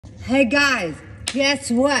Hey guys, guess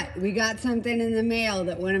what? We got something in the mail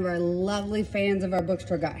that one of our lovely fans of our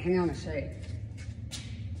bookstore got. Hang on, I'll show you.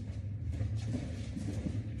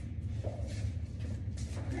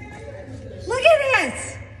 Look at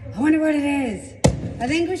this! I wonder what it is. I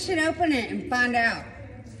think we should open it and find out.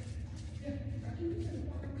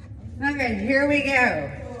 Okay, here we go.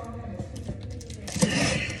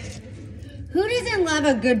 Who doesn't love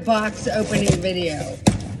a good box opening video?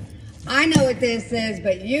 I know what this is,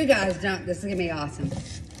 but you guys don't. This is gonna be awesome.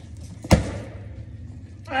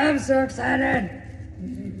 I'm so excited.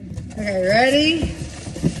 Okay, ready?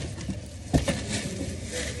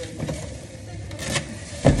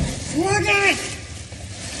 Look at it!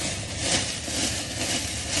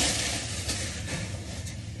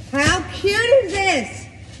 How cute is this?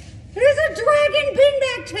 There's a dragon pin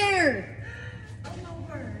back there.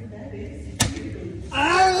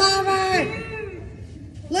 I love it.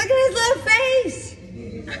 Look at his little face.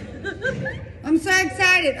 I'm so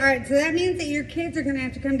excited. All right, so that means that your kids are going to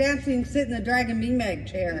have to come down so you can sit in the dragon beanbag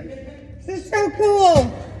chair. This is so cool.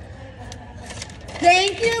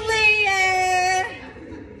 Thank you, Liz.